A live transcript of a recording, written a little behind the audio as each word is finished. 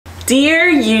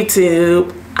Dear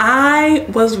YouTube, I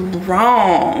was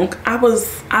wrong. I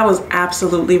was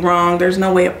absolutely wrong. There's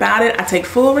no way about it. I take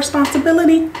full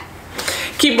responsibility.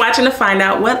 Keep watching to find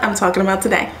out what I'm talking about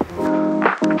today.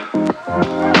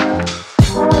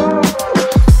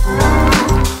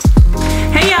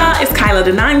 Hey y'all, it's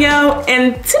Denanyoh,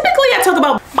 and typically I talk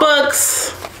about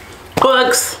books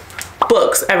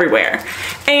everywhere.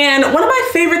 And one of my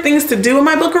favorite things to do in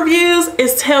my book reviews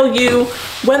is tell you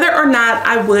whether or not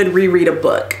I would reread a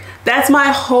book. That's my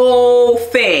whole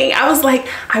thing. I was like,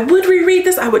 I would reread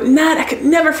this, I would not, I could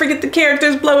never forget the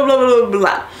characters, blah, blah, blah, blah, blah,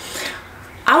 blah.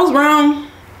 I was wrong.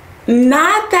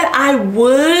 Not that I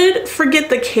would forget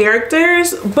the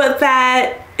characters, but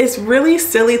that it's really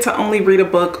silly to only read a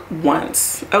book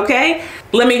once, okay?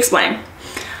 Let me explain.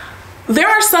 There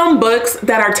are some books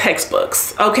that are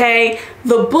textbooks, okay?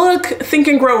 The book Think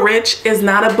and Grow Rich is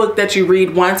not a book that you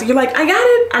read once and you're like, I got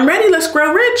it, I'm ready, let's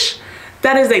grow rich.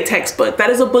 That is a textbook. That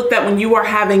is a book that when you are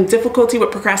having difficulty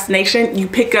with procrastination, you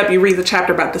pick up, you read the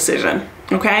chapter about decision,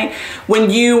 okay? When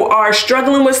you are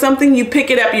struggling with something, you pick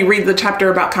it up, you read the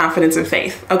chapter about confidence and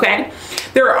faith, okay?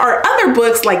 There are other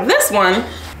books like this one,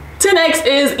 10x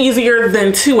is easier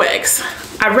than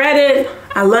 2x. I read it,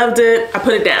 I loved it, I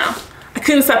put it down. I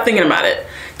couldn't stop thinking about it.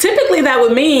 Typically that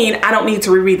would mean I don't need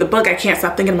to reread the book, I can't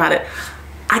stop thinking about it.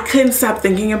 I couldn't stop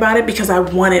thinking about it because I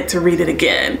wanted to read it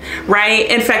again, right?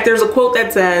 In fact, there's a quote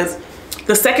that says,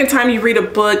 the second time you read a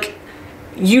book,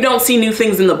 you don't see new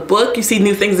things in the book, you see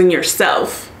new things in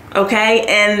yourself, okay?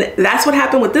 And that's what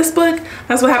happened with this book.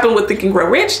 That's what happened with Think and Grow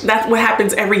Rich. That's what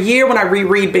happens every year when I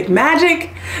reread Big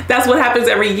Magic. That's what happens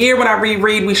every year when I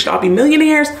reread We Should All Be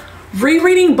Millionaires.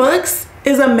 Rereading books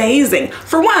is amazing.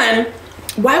 For one,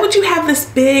 why would you have this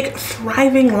big,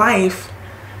 thriving life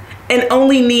and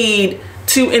only need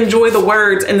to enjoy the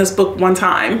words in this book one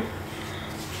time?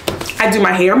 I do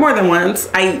my hair more than once.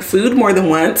 I eat food more than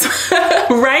once,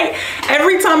 right?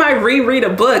 Every time I reread a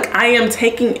book, I am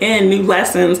taking in new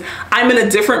lessons. I'm in a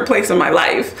different place in my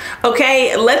life,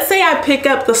 okay? Let's say I pick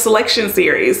up the Selection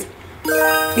series.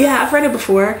 Yeah, I've read it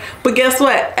before, but guess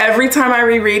what? Every time I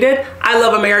reread it, I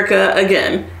love America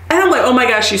again. And I'm like, oh my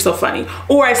gosh, she's so funny.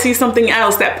 Or I see something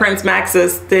else that Prince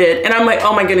Maxis did, and I'm like,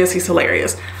 oh my goodness, he's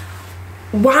hilarious.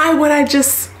 Why would I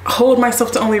just hold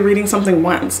myself to only reading something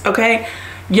once, okay?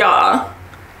 Y'all,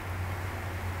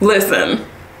 listen,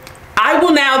 I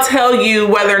will now tell you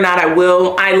whether or not I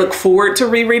look forward to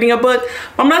rereading a book.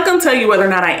 I'm not gonna tell you whether or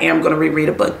not I am gonna reread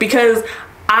a book because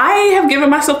I have given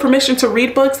myself permission to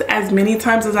read books as many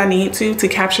times as I need to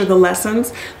capture the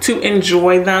lessons, to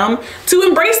enjoy them, to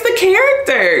embrace the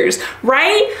characters,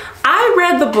 right? I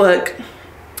read the book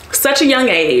such a young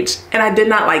age and I did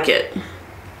not like it.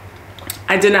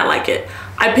 I did not like it.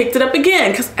 I picked it up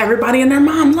again because everybody and their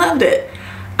mom loved it.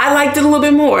 I liked it a little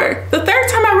bit more. The third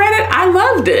time I read it, I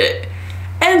loved it.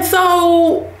 And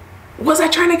so, was I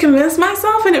trying to convince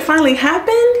myself and it finally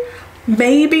happened?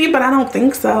 Maybe, but I don't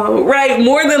think so, right?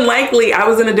 More than likely, I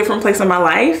was in a different place in my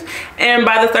life. And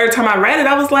by the third time I read it,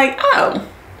 I was like, oh,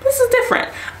 this is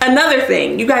different. Another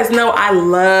thing, you guys know I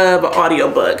love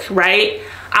audiobook, right?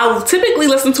 I'll typically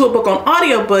listen to a book on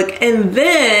audiobook, and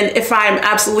then if I'm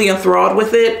absolutely enthralled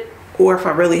with it, or if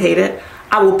I really hate it,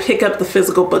 I will pick up the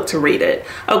physical book to read it,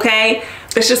 okay?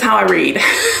 It's just how I read.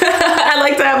 I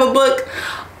like to have a book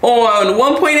on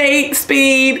 1.8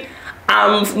 speed.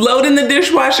 I'm loading the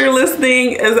dishwasher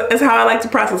listening is how I like to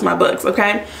process my books,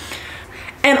 okay?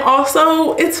 And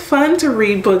also, it's fun to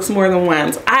read books more than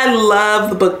once. I love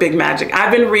the book Big Magic.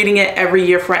 I've been reading it every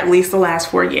year for at least the last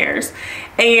 4 years.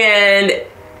 And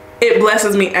it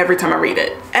blesses me every time I read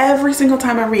it. Every single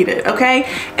time I read it, okay?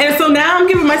 And so now I'm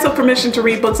giving myself permission to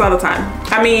read books all the time.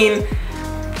 I mean,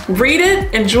 read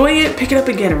it, enjoy it, pick it up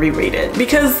again and reread it.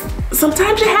 Because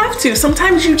sometimes you have to,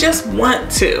 sometimes you just want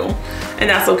to, and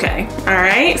that's okay, all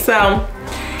right? So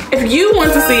if you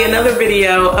want to see another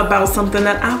video about something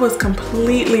that I was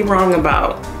completely wrong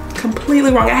about,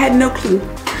 completely wrong, I had no clue,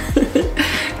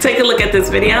 take a look at this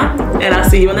video and I'll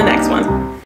see you in the next one.